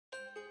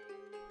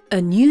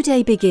A new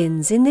day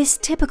begins in this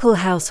typical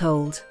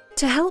household.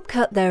 To help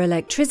cut their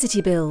electricity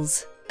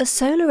bills, a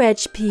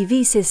SolarEdge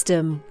PV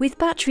system with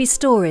battery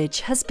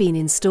storage has been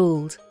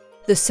installed.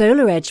 The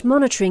SolarEdge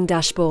monitoring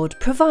dashboard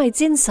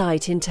provides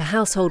insight into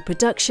household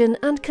production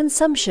and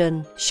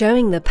consumption,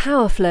 showing the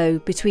power flow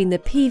between the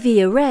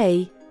PV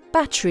array,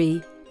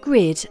 battery,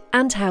 grid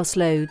and house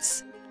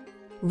loads.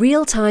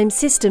 Real-time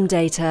system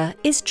data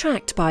is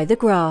tracked by the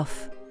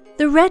graph.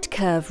 The red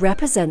curve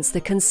represents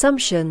the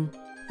consumption.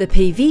 The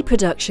PV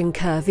production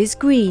curve is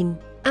green,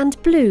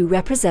 and blue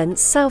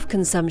represents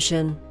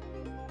self-consumption.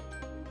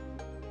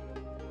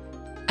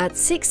 At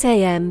 6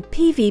 AM,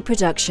 PV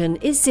production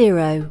is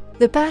 0.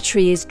 The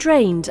battery is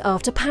drained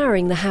after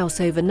powering the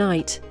house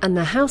overnight, and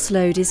the house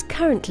load is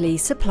currently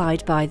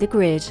supplied by the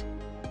grid.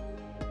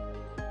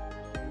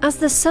 As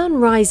the sun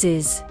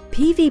rises,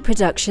 PV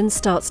production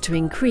starts to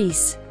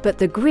increase, but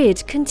the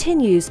grid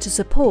continues to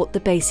support the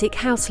basic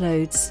house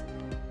loads.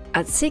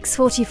 At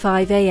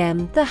 6:45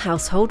 AM, the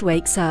household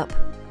wakes up.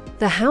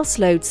 The house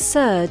loads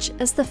surge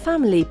as the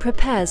family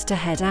prepares to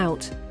head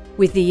out.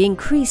 With the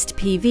increased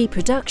PV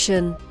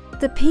production,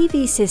 the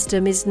PV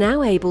system is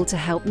now able to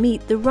help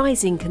meet the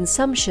rising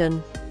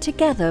consumption,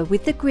 together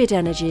with the grid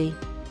energy.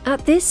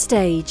 At this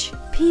stage,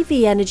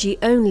 PV energy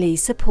only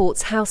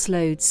supports house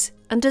loads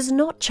and does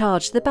not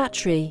charge the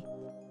battery.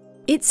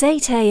 It's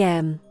 8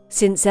 AM.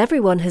 Since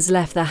everyone has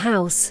left the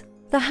house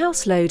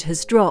load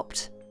has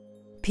dropped.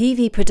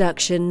 PV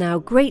production now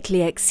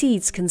greatly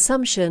exceeds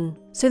consumption,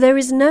 so there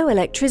is no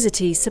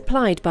electricity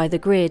supplied by the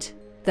grid.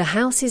 The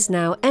house is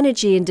now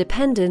energy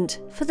independent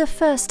for the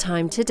first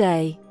time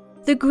today.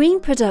 The green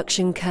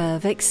production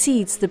curve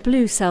exceeds the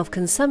blue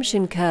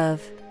self-consumption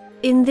curve.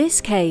 In this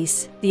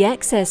case, the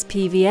excess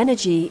PV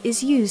energy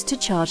is used to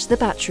charge the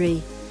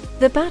battery.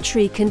 The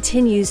battery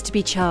continues to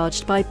be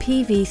charged by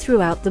PV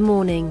throughout the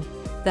morning.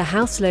 The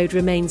house load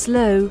remains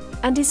low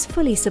and is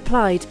fully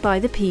supplied by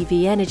the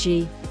PV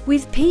energy.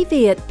 With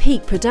PV at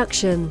peak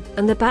production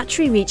and the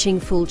battery reaching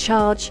full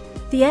charge,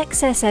 the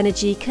excess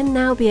energy can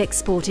now be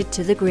exported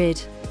to the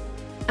grid.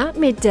 At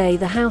midday,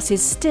 the house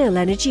is still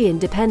energy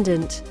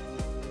independent.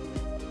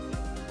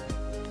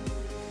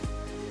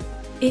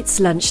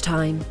 It's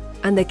lunchtime,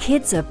 and the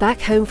kids are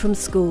back home from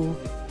school.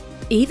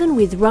 Even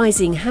with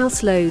rising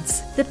house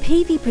loads, the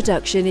PV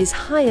production is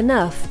high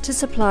enough to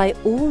supply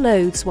all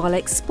loads while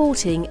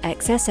exporting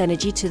excess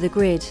energy to the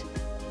grid.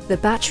 The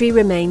battery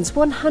remains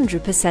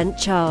 100%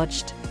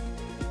 charged.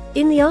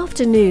 In the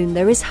afternoon,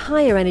 there is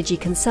higher energy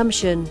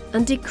consumption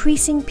and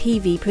decreasing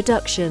PV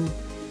production.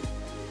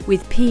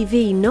 With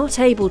PV not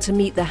able to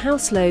meet the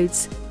house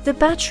loads, the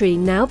battery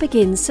now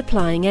begins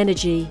supplying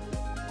energy.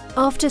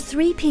 After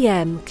 3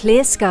 PM,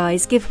 clear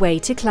skies give way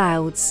to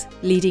clouds,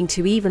 leading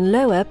to even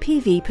lower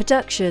PV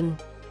production.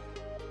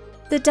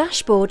 The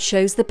dashboard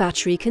shows the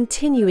battery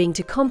continuing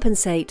to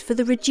compensate for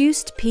the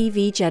reduced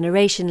PV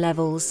generation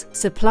levels,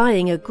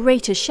 supplying a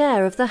greater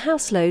share of the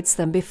house loads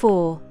than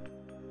before.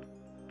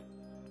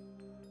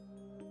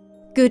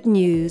 Good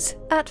news!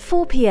 At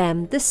 4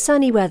 PM, the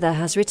sunny weather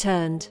has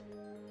returned.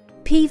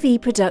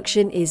 PV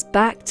production is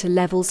back to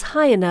levels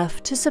high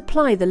enough to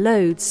supply the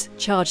loads,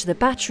 charge the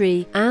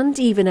battery, and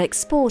even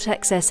export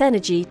excess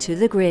energy to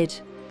the grid.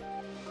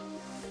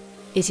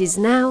 It is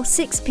now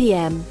 6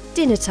 PM,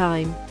 dinner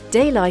time.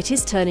 Daylight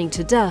is turning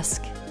to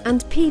dusk,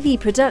 and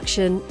PV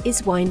production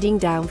is winding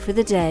down for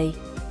the day.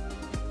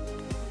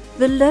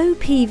 The low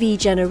PV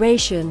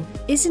generation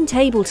isn't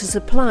able to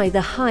supply the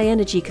high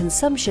energy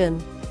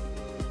consumption.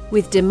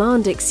 With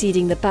demand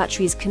exceeding the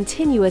battery's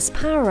continuous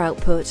power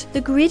output,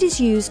 the grid is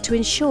used to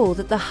ensure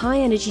that the high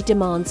energy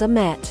demands are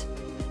met.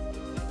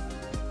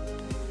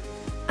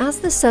 As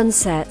the sun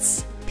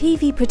sets,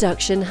 PV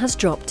production has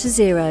dropped to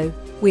 0.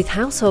 With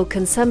household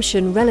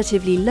consumption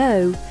relatively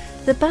low,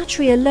 the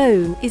battery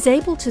alone is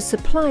able to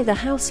supply the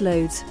house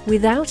loads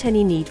without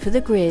any need for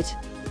the grid.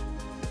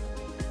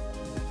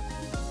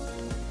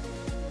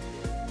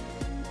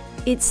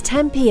 It's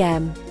 10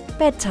 PM,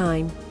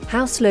 bedtime.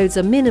 House loads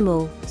are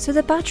minimal, so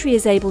the battery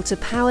is able to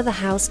power the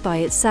house by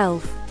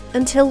itself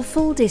until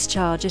full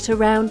discharge at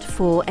around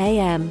 4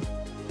 AM.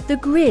 The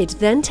grid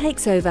then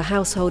takes over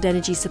household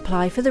energy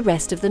supply for the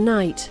rest of the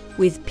night,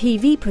 with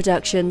PV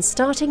production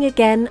starting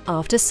again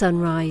after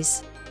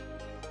sunrise.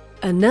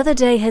 Another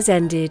day has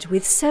ended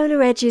with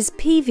SolarEdge's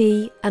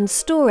PV and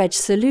StoreEdge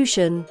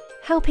solution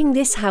helping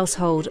this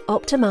household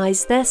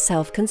optimize their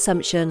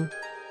self-consumption.